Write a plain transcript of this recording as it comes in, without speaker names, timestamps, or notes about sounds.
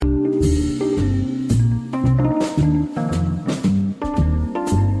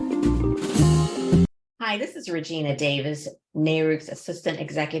is Regina Davis, NARUC's Assistant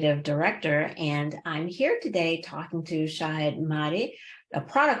Executive Director, and I'm here today talking to Shahid Mahdi, a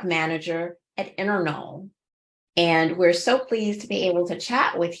product manager at EnerKnol. And we're so pleased to be able to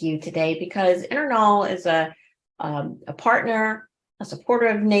chat with you today because EnerKnol is a partner, a supporter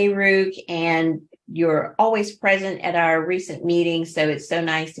of NARUC, and you're always present at our recent meetings. So it's so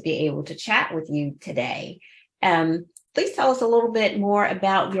nice to be able to chat with you today. Please tell us a little bit more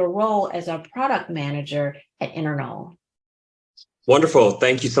about your role as a product manager at EnerKnol. Wonderful.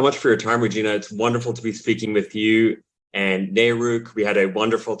 Thank you so much for your time, Regina. It's wonderful to be speaking with you and NARUC. We had a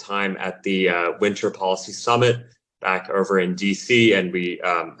wonderful time at the Winter Policy Summit back over in DC, and we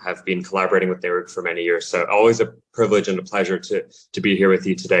have been collaborating with NARUC for many years. So always a privilege and a pleasure to be here with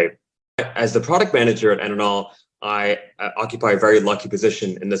you today. As the product manager at EnerKnol, I occupy a very lucky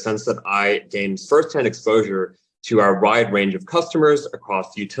position in the sense that I gained firsthand exposure to our wide range of customers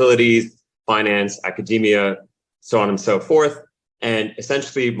across utilities, finance, academia, so on and so forth. And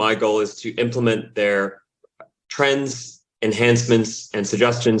essentially, my goal is to implement their trends, enhancements, and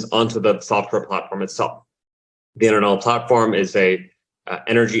suggestions onto the software platform itself. The EnerKnol Platform is a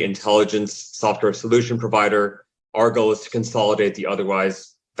energy intelligence software solution provider. Our goal is to consolidate the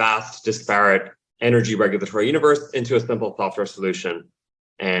otherwise vast, disparate energy regulatory universe into a simple software solution.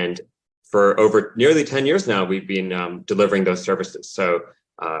 And for over nearly 10 years now, we've been delivering those services. So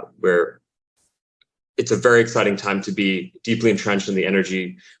it's a very exciting time to be deeply entrenched in the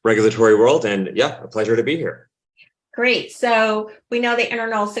energy regulatory world. And yeah, a pleasure to be here. Great. So we know the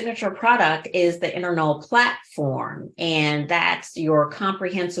EnerKnol signature product is the EnerKnol Platform, and that's your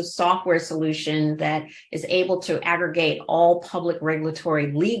comprehensive software solution that is able to aggregate all public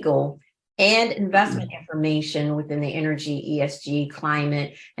regulatory, legal, and investment information within the energy, ESG,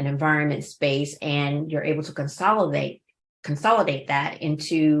 climate, and environment space, and you're able to consolidate that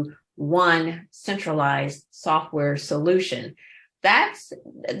into one centralized software solution. That's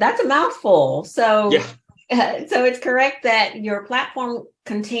a mouthful. So, so it's correct that your platform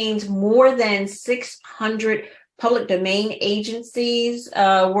contains more than 600 public domain agencies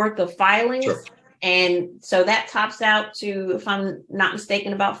worth of filings. Sure. And so that tops out to, if I'm not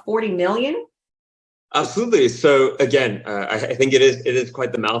mistaken, about 40 million. Absolutely. So again, I think it is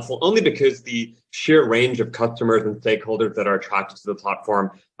quite the mouthful, only because the sheer range of customers and stakeholders that are attracted to the platform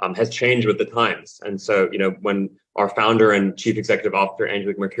has changed with the times. And so, when our founder and chief executive officer,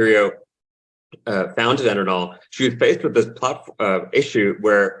 Angelique Mercurio, founded EnerKnol, she was faced with this issue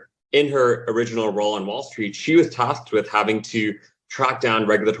where in her original role on Wall Street, she was tasked with having to track down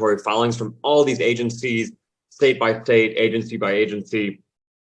regulatory filings from all these agencies, state by state, agency by agency.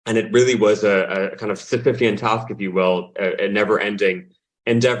 And it really was a kind of Sisyphean task, if you will, a never-ending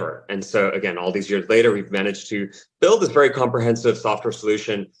endeavor. And so again, all these years later, we've managed to build this very comprehensive software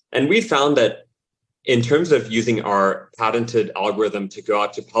solution. And we found that in terms of using our patented algorithm to go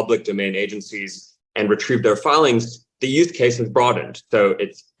out to public domain agencies and retrieve their filings, the use case has broadened. So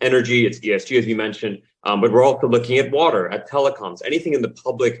it's energy, it's ESG, as you mentioned, but we're also looking at water, at telecoms, anything in the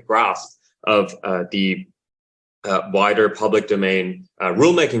public grasp of the wider public domain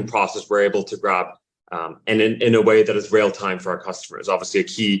rulemaking process we're able to grab, and in a way that is real time for our customers. Obviously, a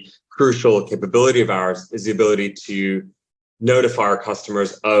key crucial capability of ours is the ability to notify our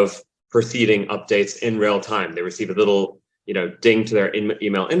customers of proceeding updates in real time. They receive a little ding to their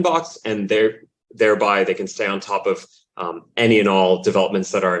email inbox, and thereby they can stay on top of any and all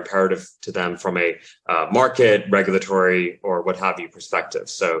developments that are imperative to them from a market, regulatory, or what have you perspective.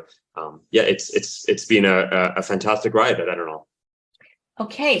 So it's been a fantastic ride at EnerKnol.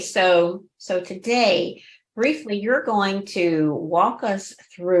 Okay, so today, briefly, you're going to walk us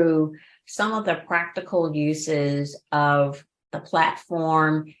through some of the practical uses of the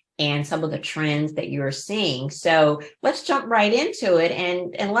platform and some of the trends that you're seeing. So let's jump right into it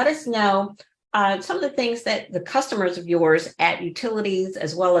and let us know some of the things that the customers of yours at utilities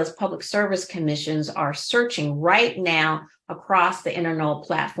as well as public service commissions are searching right now across the EnerKnol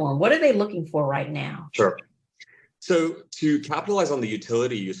platform. What are they looking for right now? Sure. So to capitalize on the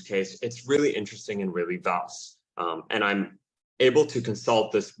utility use case, it's really interesting and really vast. And I'm able to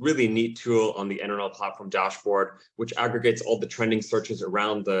consult this really neat tool on the EnerKnol platform dashboard, which aggregates all the trending searches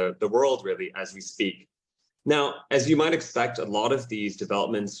around the world really as we speak. Now, as you might expect, a lot of these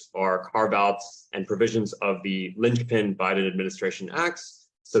developments are carve-outs and provisions of the linchpin Biden administration acts,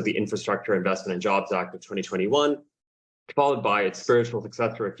 so the Infrastructure Investment and Jobs Act of 2021, followed by its spiritual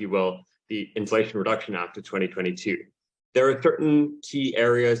successor, if you will, the Inflation Reduction Act of 2022. There are certain key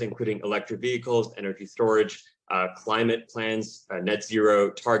areas, including electric vehicles, energy storage, climate plans, net zero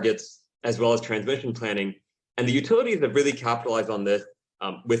targets, as well as transmission planning. And the utilities have really capitalized on this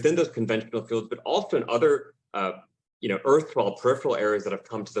within those conventional fields, but also in other, erstwhile peripheral areas that have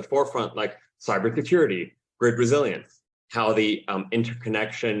come to the forefront, like cybersecurity, grid resilience, how the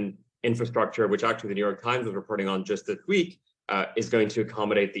interconnection infrastructure, which actually the New York Times was reporting on just this week, is going to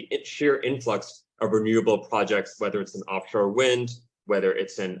accommodate the sheer influx of renewable projects, whether it's in offshore wind, whether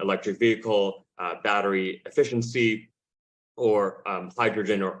it's in electric vehicle, battery efficiency, or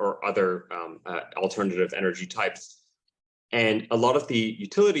hydrogen or other alternative energy types. And a lot of the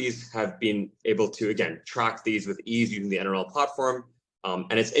utilities have been able to, again, track these with ease using the EnerKnol platform.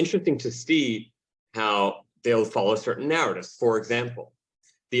 And it's interesting to see how they'll follow certain narratives. For example,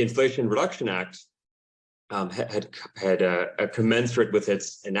 the Inflation Reduction Act had commensurate with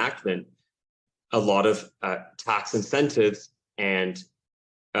its enactment, a lot of tax incentives and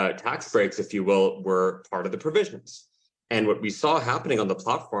tax breaks, if you will, were part of the provisions. And what we saw happening on the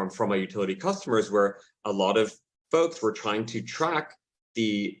platform from our utility customers were a lot of folks were trying to track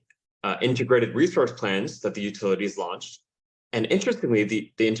the integrated resource plans that the utilities launched. And interestingly,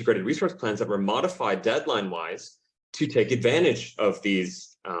 the integrated resource plans that were modified deadline-wise to take advantage of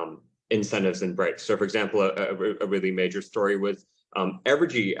these incentives and breaks. So for example, a really major story was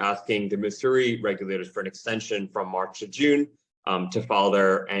Evergy asking the Missouri regulators for an extension from March to June to file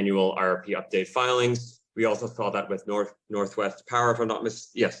their annual IRP update filings. We also saw that with Northwest Power, if I'm not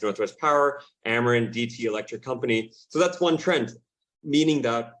yes, Northwest Power, Ameren, DT Electric Company. So that's one trend, meaning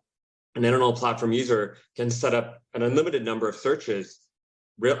that an EnerKnol platform user can set up an unlimited number of searches,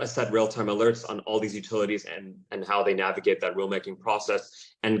 set real-time alerts on all these utilities and how they navigate that rulemaking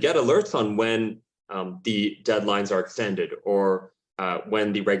process, and get alerts on when the deadlines are extended or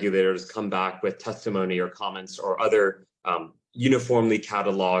when the regulators come back with testimony or comments or other uniformly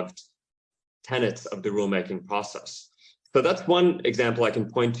cataloged tenets of the rulemaking process. So that's one example I can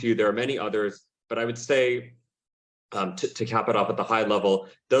point to. There are many others, but I would say to cap it off at the high level,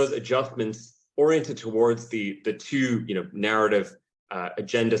 those adjustments oriented towards the two narrative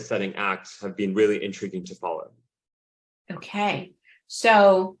agenda setting acts have been really intriguing to follow. Okay,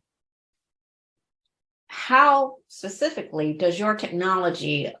 so how specifically does your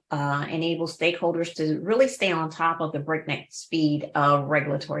technology enable stakeholders to really stay on top of the breakneck speed of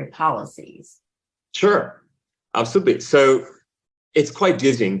regulatory policies? Sure, absolutely. So it's quite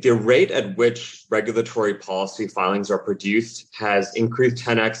dizzying. The rate at which regulatory policy filings are produced has increased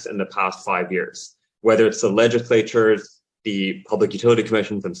 10x in the past 5 years, whether it's the legislatures, the public utility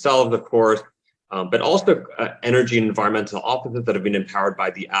commissions themselves, of course, but also energy and environmental offices that have been empowered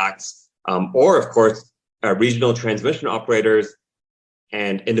by the acts, or of course, regional transmission operators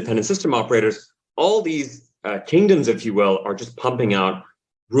and independent system operators. All these kingdoms, if you will, are just pumping out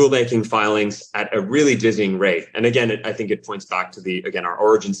rulemaking filings at a really dizzying rate. And again, I think it points back to our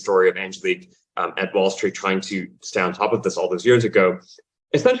origin story of Angelique at Wall Street trying to stay on top of this all those years ago.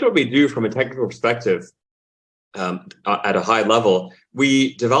 Essentially what we do from a technical perspective at a high level,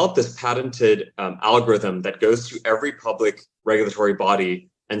 we developed this patented algorithm that goes to every public regulatory body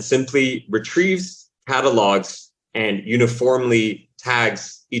and simply retrieves, catalogs, and uniformly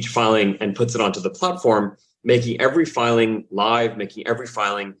tags each filing and puts it onto the platform, making every filing live, making every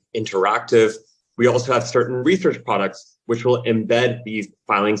filing interactive. We also have certain research products which will embed these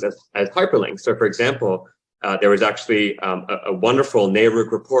filings as hyperlinks. So for example, there was actually a wonderful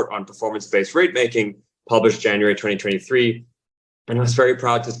NARUC report on performance-based rate making published January 2023. And I was very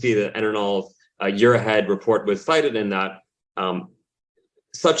proud to see that EnerKnol's year ahead report was cited in that,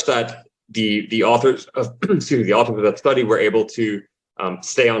 such that the authors of that study were able to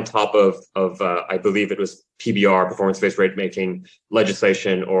stay on top of I believe it was PBR, performance-based rate making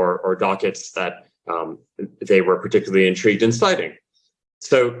legislation or dockets that they were particularly intrigued in citing.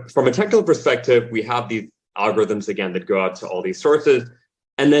 So from a technical perspective, we have these algorithms again that go out to all these sources,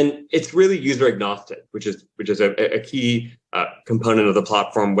 and then it's really user agnostic, which is a key component of the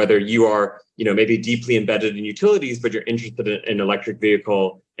platform. Whether you are maybe deeply embedded in utilities, but you're interested in electric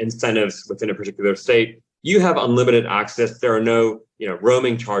vehicle incentives within a particular state, you have unlimited access. There are no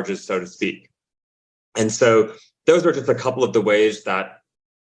roaming charges, so to speak. And so those are just a couple of the ways that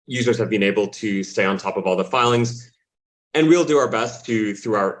users have been able to stay on top of all the filings. And we'll do our best to,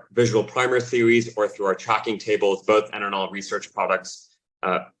 through our visual primer series or through our tracking tables, both EnerKnol research products,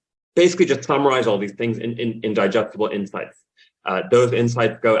 basically just summarize all these things in digestible insights. Those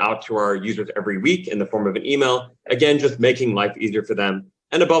insights go out to our users every week in the form of an email, again, just making life easier for them,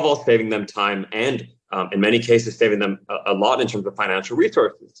 and above all, saving them time and in many cases, saving them a lot in terms of financial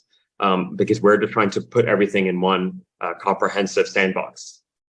resources, because we're just trying to put everything in one comprehensive sandbox.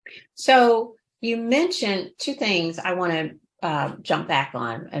 So you mentioned two things I want to jump back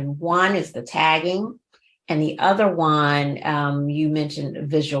on, and one is the tagging, And the other one, you mentioned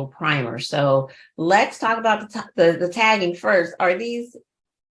visual primer. So let's talk about the tagging first. Are these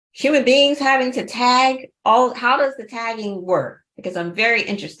human beings having to tag all? How does the tagging work? Because I'm very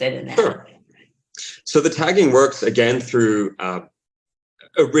interested in that. Sure. So the tagging works again through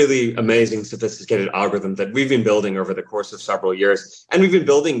a really amazing, sophisticated algorithm that we've been building over the course of several years. And we've been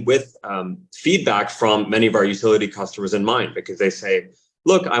building with feedback from many of our utility customers in mind, because they say,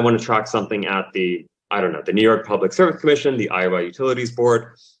 look, I want to track something at the New York Public Service Commission, the Iowa Utilities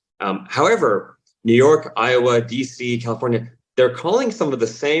Board. However, New York, Iowa, DC, California, they're calling some of the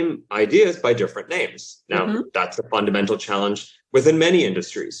same ideas by different names. Now, that's a fundamental challenge within many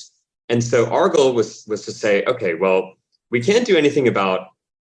industries. And so our goal was to say, okay, well, we can't do anything about,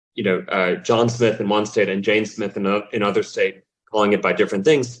 John Smith in one state and Jane Smith in another state calling it by different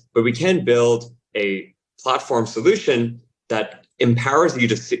things, but we can build a platform solution that empowers you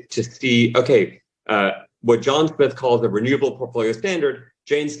to see, okay, what John Smith calls a renewable portfolio standard,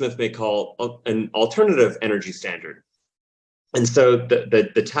 Jane Smith may call an alternative energy standard. And so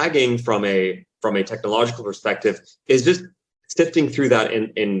the tagging from a technological perspective is just sifting through that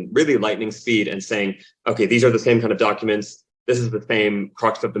in really lightning speed and saying, okay, these are the same kind of documents. This is the same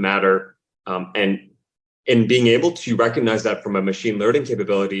crux of the matter. And in being able to recognize that from a machine learning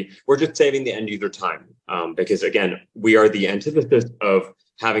capability, we're just saving the end user time. Because again, we are the antithesis of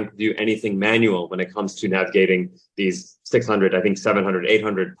having to do anything manual when it comes to navigating these 600, I think 700,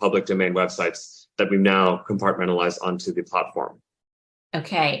 800 public domain websites that we've now compartmentalized onto the platform.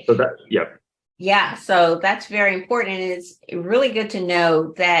 Okay. So that, yeah. Yeah, so that's very important. And it's really good to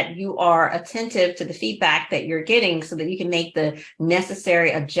know that you are attentive to the feedback that you're getting so that you can make the necessary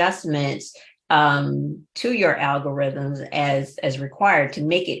adjustments to your algorithms as required to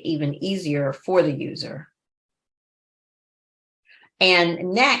make it even easier for the user.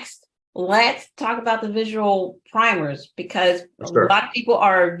 And next, let's talk about the visual primers, because Sure. A lot of people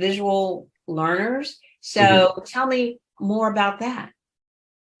are visual learners. So tell me more about that.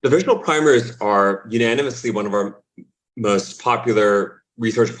 The visual primers are unanimously one of our most popular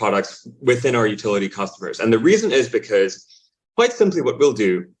research products within our utility customers. And the reason is because, quite simply, what we'll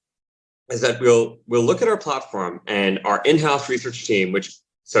do is that we'll look at our platform, and our in-house research team,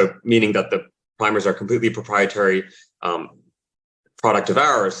 meaning that the primers are completely proprietary product of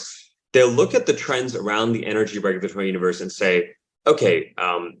ours, they'll look at the trends around the energy regulatory universe and say, okay,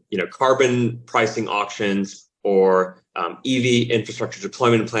 carbon pricing auctions or EV infrastructure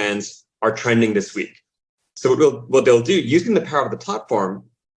deployment plans are trending this week. So what they'll do, using the power of the platform,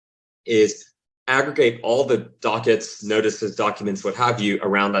 is aggregate all the dockets, notices, documents, what have you,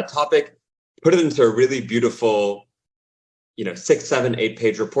 around that topic, put it into a really beautiful, 6, 7,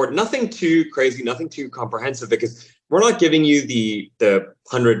 8-page report. Nothing too crazy, nothing too comprehensive, because we're not giving you the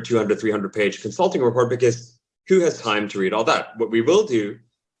 100, 200, 300-page consulting report, because who has time to read all that? What we will do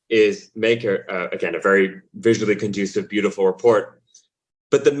is make a very visually conducive, beautiful report.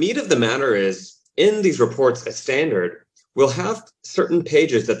 But the meat of the matter is, in these reports as standard, we'll have certain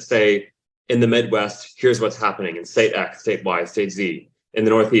pages that say, in the Midwest, here's what's happening in state X, state Y, state Z. In the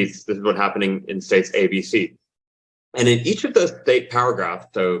Northeast, this is what's happening in states A, B, C. And in each of those state paragraphs,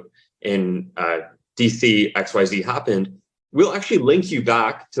 so in DC, XYZ happened, we'll actually link you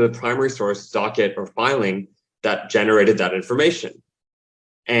back to the primary source docket or filing that generated that information.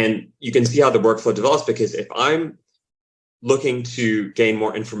 And you can see how the workflow develops, because if I'm looking to gain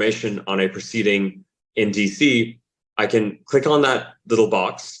more information on a proceeding in DC, I can click on that little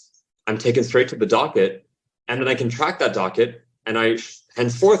box. I'm taken straight to the docket, and then I can track that docket, and I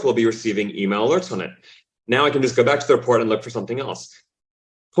henceforth will be receiving email alerts on it. Now I can just go back to the report and look for something else.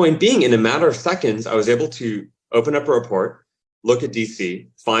 Point being, in a matter of seconds, I was able to open up a report, look at DC,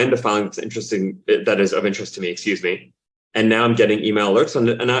 find the filing that is of interest to me, and now I'm getting email alerts on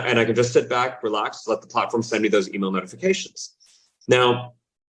it, and I can just sit back, relax, let the platform send me those email notifications. Now,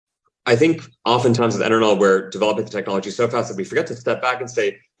 I think oftentimes with EnerKnol, we're developing the technology so fast that we forget to step back and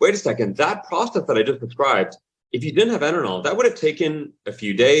say, wait a second, that process that I just described, if you didn't have EnerKnol, that would have taken a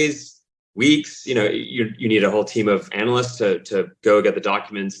few days, weeks. You need a whole team of analysts to go get the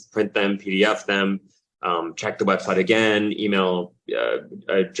documents, print them, PDF them, check the website again, email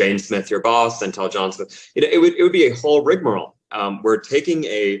Jane Smith, your boss, and tell John Smith. It would be a whole rigmarole. We're taking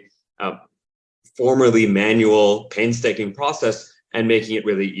a formerly manual, painstaking process and making it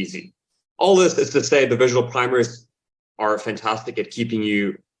really easy. All this is to say the visual primers are fantastic at keeping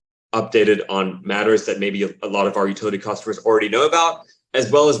you updated on matters that maybe a lot of our utility customers already know about, as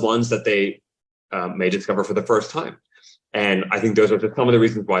well as ones that they may discover for the first time. And I think those are just some of the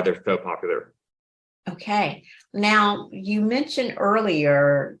reasons why they're so popular. Okay. Now, you mentioned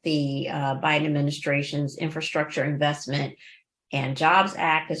earlier the Biden administration's Infrastructure Investment and Jobs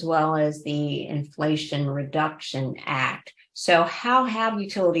Act, as well as the Inflation Reduction Act. So, how have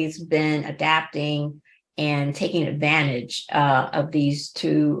utilities been adapting and taking advantage of these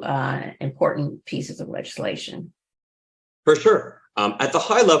two important pieces of legislation? For sure. At the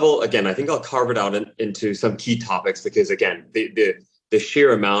high level, again, I think I'll carve it out into some key topics because, again, the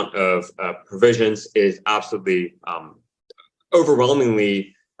sheer amount of provisions is absolutely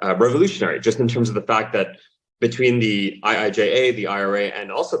overwhelmingly revolutionary, just in terms of the fact that between the IIJA, the IRA,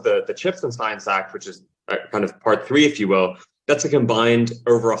 and also the CHIPS and Science Act, which is kind of part three, if you will, that's a combined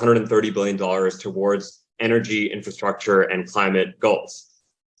over $130 billion towards energy, infrastructure, and climate goals.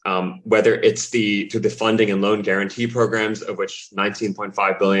 Whether it's through the funding and loan guarantee programs, of which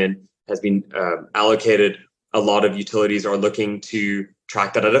 19.5 billion has been allocated, a lot of utilities are looking to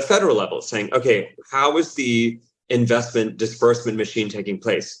track that at a federal level, saying, okay, how is the investment disbursement machine taking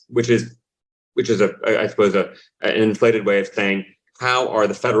place? Which is I suppose an inflated way of saying, how are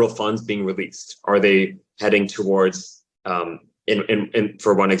the federal funds being released? Are they heading towards,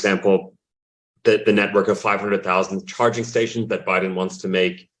 for one example, the network of 500,000 charging stations that Biden wants to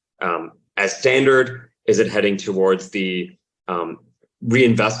make as standard? Is it heading towards the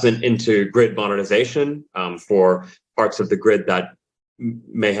reinvestment into grid modernization for parts of the grid that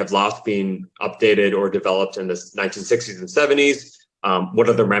may have lost being updated or developed in the 1960s and 70s? What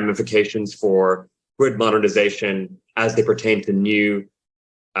are the ramifications for grid modernization as they pertain to new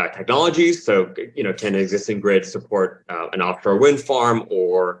technologies? So, can an existing grid support an offshore wind farm,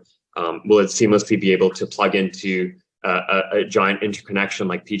 or will it seamlessly be able to plug into a giant interconnection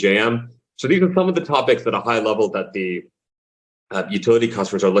like PJM? So these are some of the topics at a high level that the utility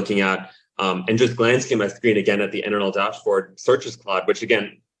customers are looking at. And just glancing at my screen again at the EnerKnol dashboard searches cloud, which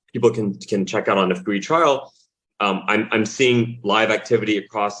again, people can check out on a free trial. I'm seeing live activity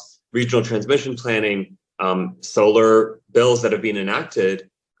across regional transmission planning, solar bills that have been enacted,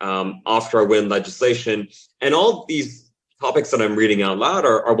 offshore wind legislation, and all these topics that I'm reading out loud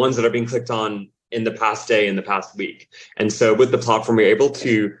are ones that are being clicked on in the past day, in the past week. And so with the platform, we're able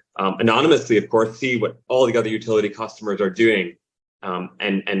to anonymously, of course, see what all the other utility customers are doing.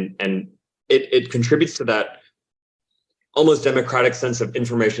 And it contributes to that almost democratic sense of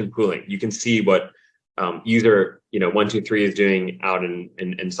information pooling. You can see what user 123 is doing out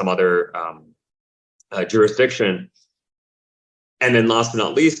in some other jurisdiction. And then last but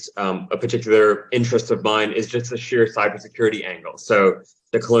not least, a particular interest of mine is just the sheer cybersecurity angle. So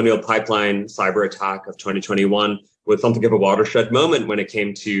the Colonial Pipeline cyber attack of 2021 was something of a watershed moment when it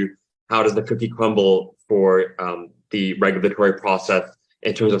came to how does the cookie crumble for the regulatory process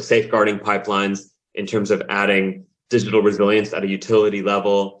in terms of safeguarding pipelines, in terms of adding digital resilience at a utility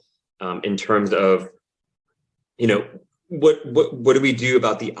level, in terms of, what do we do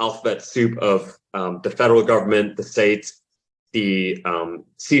about the alphabet soup of the federal government, the states, the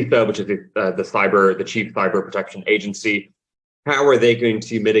CISA, which is the Chief Cyber Protection Agency. How are they going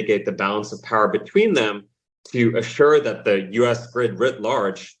to mitigate the balance of power between them to assure that the U.S. grid writ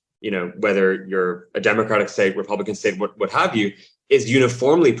large, whether you're a Democratic state, Republican state, what have you, is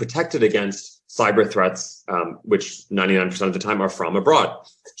uniformly protected against cyber threats, which 99% of the time are from abroad.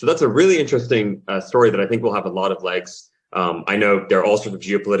 So that's a really interesting story that I think will have a lot of legs. I know there are all sorts of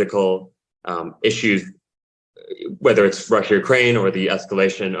geopolitical issues, whether it's Russia, Ukraine, or the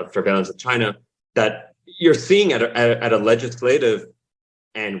escalation of surveillance of China, that you're seeing at a legislative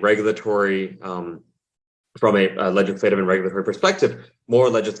and regulatory, from a legislative and regulatory perspective, more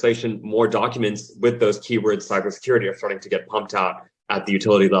legislation, more documents with those keywords, cybersecurity, are starting to get pumped out at the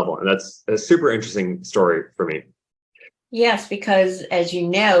utility level. And that's a super interesting story for me. Yes, because as you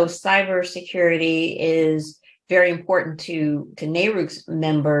know, cybersecurity is very important to NARUC's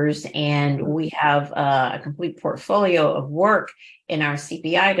members, and we have a complete portfolio of work in our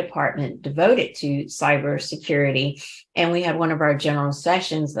CPI department devoted to cybersecurity. And we had one of our general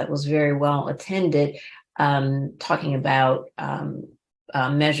sessions that was very well attended, talking about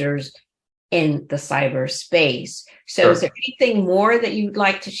measures in the cyberspace. So Is there anything more that you'd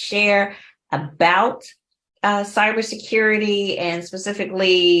like to share about cybersecurity, and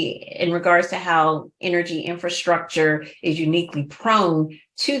specifically in regards to how energy infrastructure is uniquely prone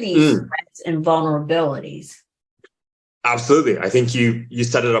to these threats and vulnerabilities? Absolutely. I think you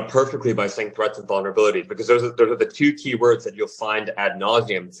set it up perfectly by saying threats and vulnerabilities, because those are the two key words that you'll find ad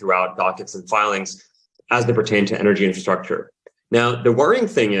nauseum throughout dockets and filings as they pertain to energy infrastructure. Now, the worrying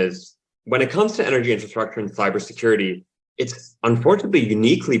thing is, when it comes to energy infrastructure and cybersecurity, it's unfortunately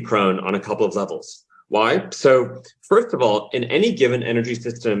uniquely prone on a couple of levels. Why? So first of all, in any given energy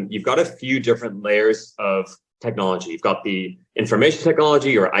system, you've got a few different layers of technology. You've got the information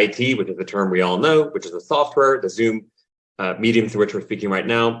technology, or IT, which is the term we all know, which is the software, the Zoom medium through which we're speaking right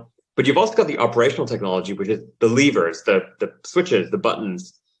now. But you've also got the operational technology, which is the levers, the switches, the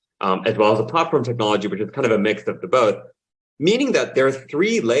buttons, as well as the platform technology, which is kind of a mix of the both, meaning that there are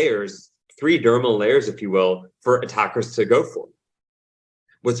three layers, three dermal layers, if you will, for attackers to go for.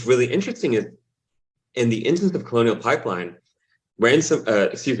 What's really interesting is, in the instance of Colonial Pipeline, DarkSide,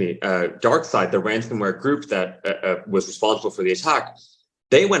 the ransomware group that was responsible for the attack,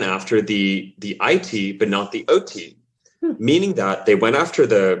 they went after the IT, but not the OT, meaning that they went after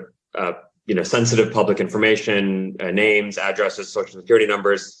the sensitive public information, names, addresses, social security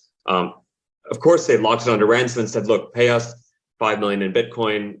numbers. Of course, they locked it under ransom and said, "Look, pay us 5 million in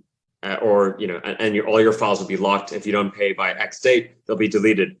Bitcoin, all your files will be locked. If you don't pay by X date, they'll be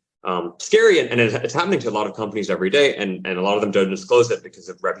deleted." Scary, and it's happening to a lot of companies every day, and a lot of them don't disclose it because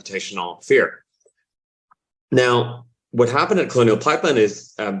of reputational fear. Now, what happened at Colonial Pipeline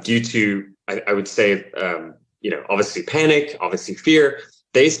is due to, I would say, obviously panic, obviously fear,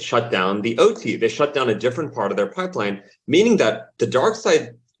 they shut down the OT. They shut down a different part of their pipeline, meaning that the dark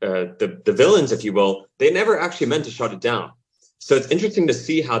side, the villains, if you will, they never actually meant to shut it down. So it's interesting to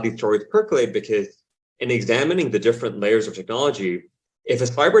see how these stories percolate, because in examining the different layers of technology, if a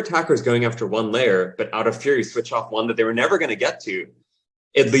cyber attacker is going after one layer, but out of fear switch off one that they were never going to get to,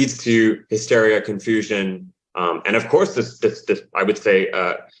 it leads to hysteria, confusion, and of course, this I would say,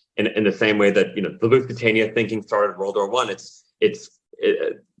 in the same way that the Lusitania thinking started World War I.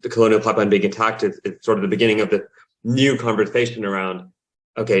 The Colonial Pipeline being attacked is sort of the beginning of the new conversation around,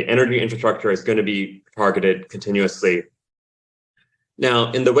 okay, energy infrastructure is going to be targeted continuously.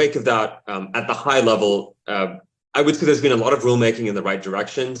 Now, in the wake of that, at the high level, I would say there's been a lot of rulemaking in the right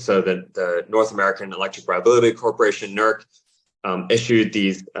direction. So that the North American Electric Reliability Corporation, NERC, issued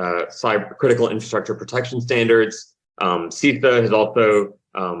these cyber critical infrastructure protection standards. CISA has also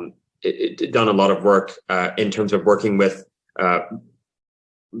done a lot of work in terms of working with,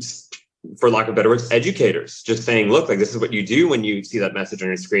 for lack of better words, educators, just saying, look, like, this is what you do when you see that message on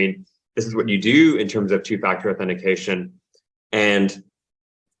your screen. This is what you do in terms of two-factor authentication. And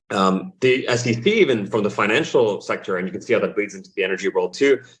the SEC, even from the financial sector, and you can see how that bleeds into the energy world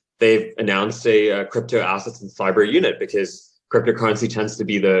too, they've announced a crypto assets and cyber unit, because cryptocurrency tends to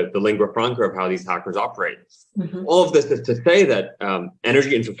be the lingua franca of how these hackers operate. Mm-hmm. All of this is to say that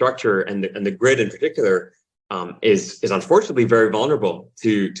energy infrastructure and the grid in particular is unfortunately very vulnerable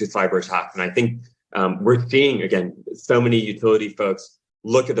to cyber attacks. And I think we're seeing, again, so many utility folks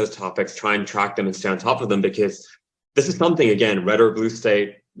look at those topics, try and track them and stay on top of them, because this is something, again, red or blue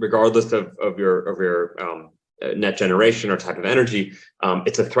state, regardless of your net generation or type of energy,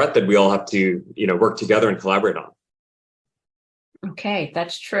 it's a threat that we all have to work together and collaborate on. Okay,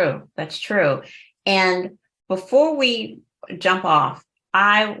 that's true. That's true. And before we jump off,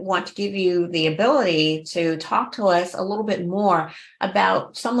 I want to give you the ability to talk to us a little bit more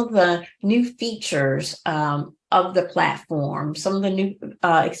about some of the new features of the platform, some of the new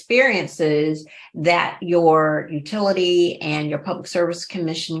experiences that your utility and your Public Service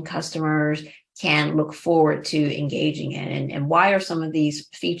Commission customers can look forward to engaging in, and why are some of these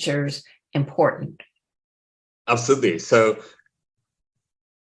features important? Absolutely. So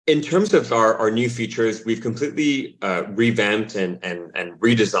in terms of our new features, we've completely revamped and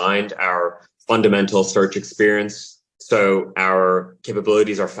redesigned our fundamental search experience. So our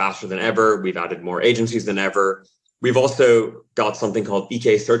capabilities are faster than ever. We've added more agencies than ever. We've also got something called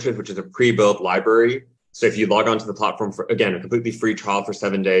EK Searches, which is a pre-built library. So if you log onto the platform for, again, a completely free trial for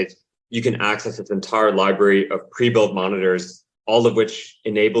 7 days, you can access its entire library of pre-built monitors, all of which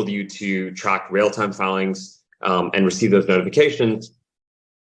enable you to track real-time filings and receive those notifications.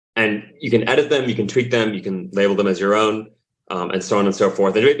 And you can edit them, you can tweak them, you can label them as your own, and so on and so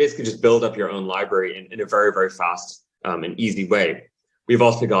forth. And basically just build up your own library in a very, very fast and easy way. We've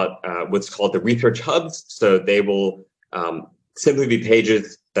also got what's called the research hubs. So they will simply be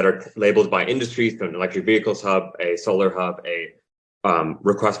pages that are labeled by industry. So an electric vehicles hub, a solar hub, a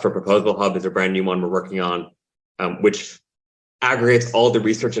request for proposal hub is a brand new one we're working on, which aggregates all the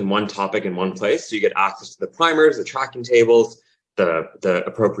research in one topic in one place. So you get access to the primers, the tracking tables, the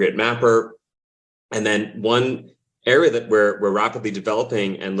appropriate mapper. And then one area that we're rapidly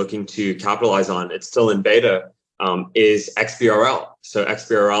developing and looking to capitalize on, it's still in beta, is XBRL. So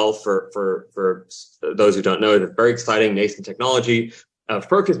XBRL, for those who don't know, is a very exciting nascent technology.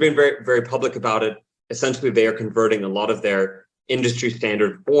 FERC has been very, very public about it. Essentially, they are converting a lot of their industry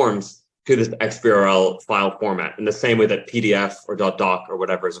standard forms to this XBRL file format in the same way that PDF or .doc or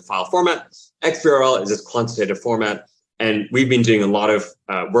whatever is a file format. XBRL is this quantitative format. And we've been doing a lot of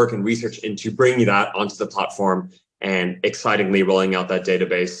work and research into bringing that onto the platform and excitingly rolling out that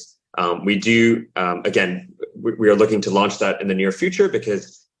database. We are looking to launch that in the near future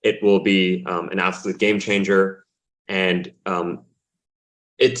because it will be an absolute game changer. And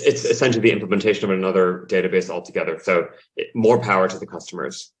it's essentially the implementation of another database altogether. So more power to the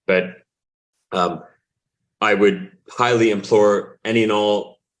customers. But I would highly implore any and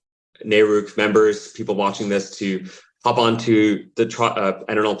all NARUC members, people watching this, to hop onto the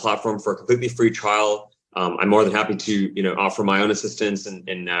EnerKnol platform for a completely free trial. I'm more than happy to offer my own assistance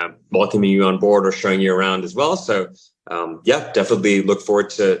and welcoming you on board or showing you around as well. So definitely look forward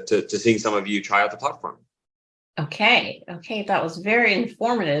to seeing some of you try out the platform. Okay, that was very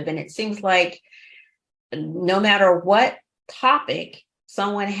informative, and it seems like no matter what topic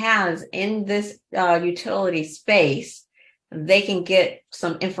someone has in this utility space, they can get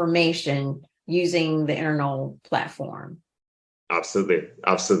some information using the EnerKnol platform.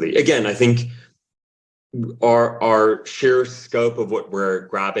 Absolutely. Again, I think our sheer scope of what we're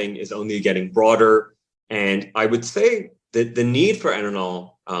grabbing is only getting broader. And I would say that the need for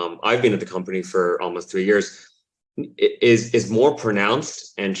EnerKnol, I've been at the company for almost 3 years, is more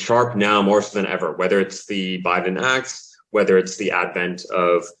pronounced and sharp now more so than ever, whether it's the Biden Acts, whether it's the advent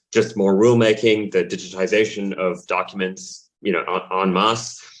of just more rulemaking, the digitization of documents, en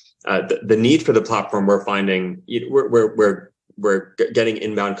masse. The need for the platform, we're finding we're getting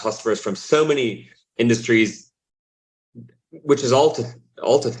inbound customers from so many industries, which is all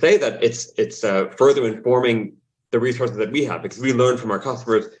to say that it's further informing the resources that we have, because we learn from our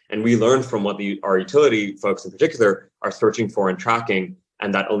customers and we learn from what our utility folks in particular are searching for and tracking,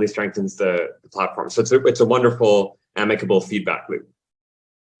 and that only strengthens the platform. So it's a wonderful, amicable feedback loop.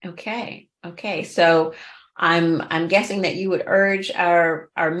 Okay. So I'm guessing that you would urge our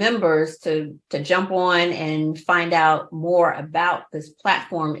members to jump on and find out more about this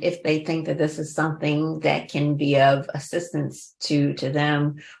platform if they think that this is something that can be of assistance to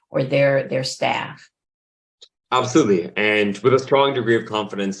them or their staff. Absolutely. And with a strong degree of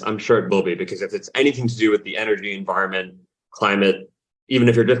confidence, I'm sure it will be, because if it's anything to do with the energy, environment, climate, even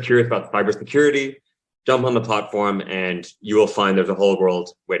if you're just curious about cybersecurity, jump on the platform and you will find there's a whole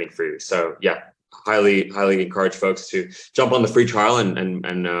world waiting for you. So highly encourage folks to jump on the free trial,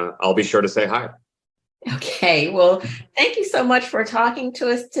 and I'll be sure to say hi. Okay, well, thank you so much for talking to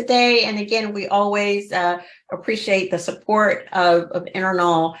us today. And again, we always appreciate the support of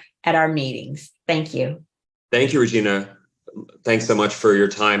EnerKnol at our meetings. Thank you. Thank you, Regina. Thanks so much for your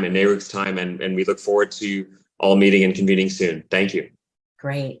time and NARUC's time, and we look forward to all meeting and convening soon. Thank you.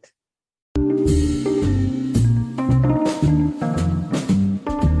 Great.